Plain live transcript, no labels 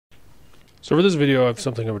So for this video, I have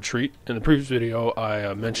something of a treat. In the previous video,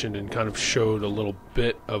 I mentioned and kind of showed a little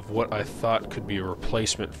bit of what I thought could be a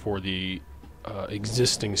replacement for the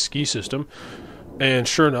existing ski system, and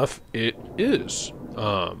sure enough, it is.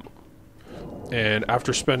 And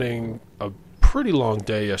after spending a pretty long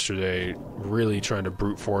day yesterday really trying to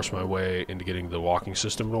brute force my way into getting the walking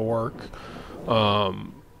system to work,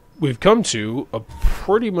 we've come to a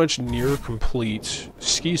pretty much near complete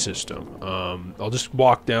ski system. I'll just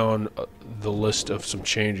walk down the list of some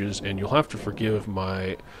changes, and you'll have to forgive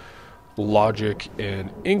my logic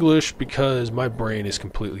and English because my brain is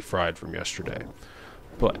completely fried from yesterday.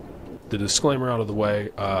 But the disclaimer out of the way,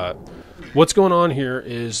 what's going on here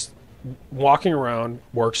is walking around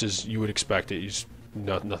works as you would expect it. You just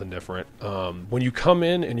nothing different. When you come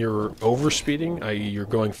in and you're overspeeding, i.e. you're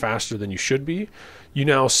going faster than you should be, you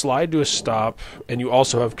now slide to a stop, and you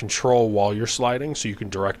also have control while you're sliding, so you can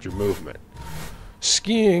direct your movement.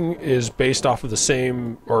 Skiing is based off of the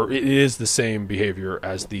same, or it is the same behavior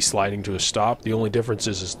as the sliding to a stop. The only difference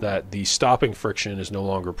is that the stopping friction is no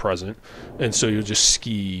longer present, and so you'll just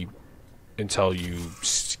ski until you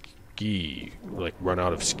run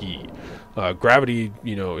out of ski. Gravity,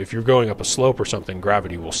 if you're going up a slope or something,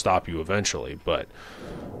 gravity will stop you eventually, but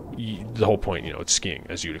the whole point, it's skiing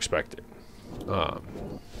as you'd expect it.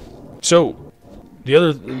 So the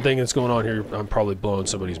other thing that's going on here, I'm probably blowing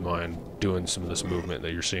somebody's mind doing some of this movement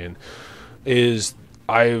that you're seeing, is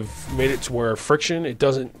I've made it to where friction, it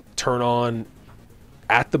doesn't turn on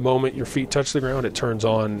at the moment your feet touch the ground. It turns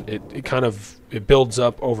on, it builds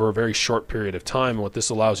up over a very short period of time. And what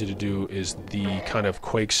this allows you to do is the kind of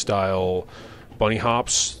Quake style bunny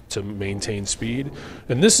hops to maintain speed.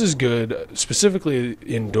 And this is good specifically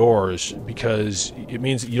indoors because it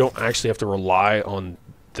means that you don't actually have to rely on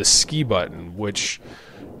the ski button, which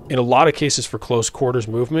in a lot of cases for close quarters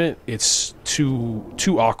movement, it's too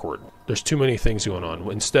awkward. There's too many things going on.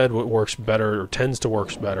 Instead, what works better or tends to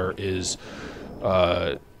work better is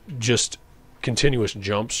just continuous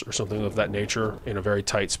jumps or something of that nature in a very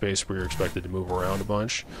tight space where you're expected to move around a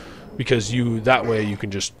bunch, because that way you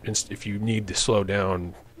can just, if you need to slow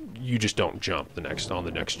down, you just don't jump on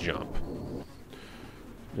the next jump.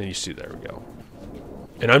 And you see, there we go.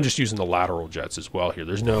 And I'm just using the lateral jets as well here.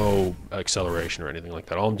 There's no acceleration or anything like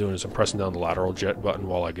that. All I'm doing is I'm pressing down the lateral jet button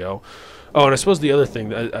while I go. Oh, and I suppose the other thing,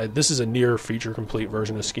 this is a near feature complete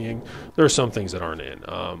version of skiing. There are some things that aren't in.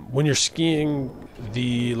 When you're skiing,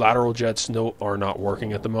 the lateral jets are not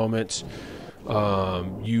working at the moment.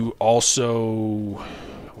 You also,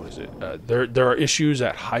 there are issues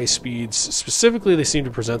at high speeds. Specifically, they seem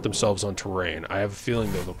to present themselves on terrain. I have a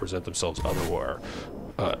feeling they'll present themselves in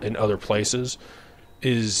other places.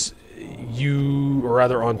 On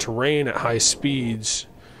terrain at high speeds,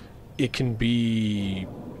 it can be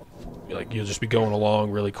like you'll just be going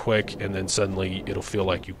along really quick, and then suddenly it'll feel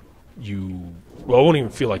like it won't even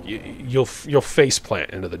feel like you'll face plant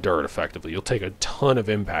into the dirt effectively. You'll take a ton of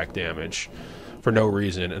impact damage for no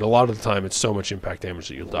reason, and a lot of the time it's so much impact damage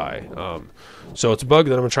that you'll die. So it's a bug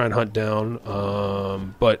that I'm going to try and hunt down,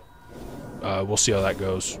 but we'll see how that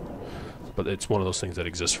goes. But it's one of those things that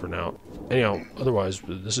exists for now. Anyhow, otherwise,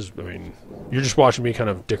 you're just watching me kind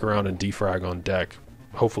of dick around and defrag on deck.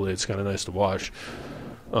 Hopefully it's kind of nice to watch,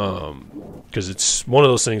 because it's one of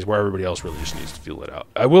those things where everybody else really just needs to feel it out.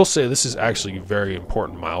 I will say this is actually a very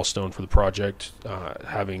important milestone for the project,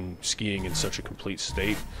 having skiing in such a complete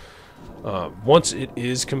state. Once it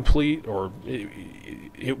is complete, or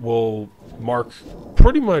it will mark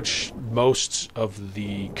pretty much most of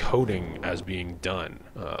the coding as being done.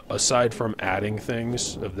 Aside from adding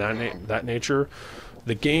things of that nature,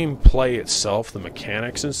 the gameplay itself, the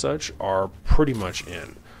mechanics and such, are pretty much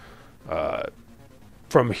in.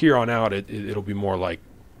 From here on out, it'll be more like,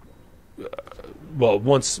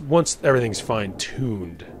 once everything's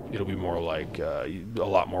fine-tuned, it'll be more like a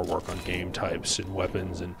lot more work on game types and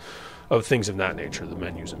weapons and of things of that nature, the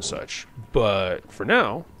menus and such. But for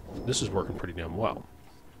now, this is working pretty damn well.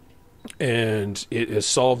 And it has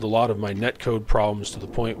solved a lot of my netcode problems to the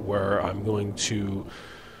point where I'm going to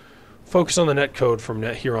focus on the netcode from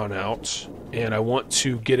here on out, and I want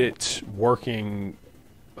to get it working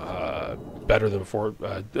better than before.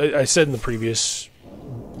 I said in the previous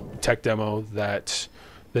tech demo that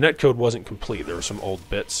the netcode wasn't complete. There were some old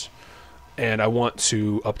bits, and I want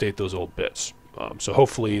to update those old bits. So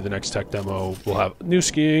hopefully the next tech demo will have new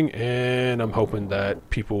skiing, and I'm hoping that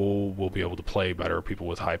people will be able to play better, people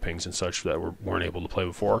with high pings and such that weren't able to play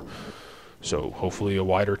before. So hopefully a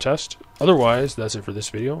wider test. Otherwise, that's it for this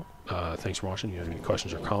video. Thanks for watching. If you have any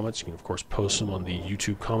questions or comments, you can of course post them on the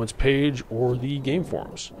YouTube comments page or the game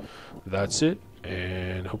forums. That's it,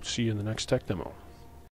 and hope to see you in the next tech demo.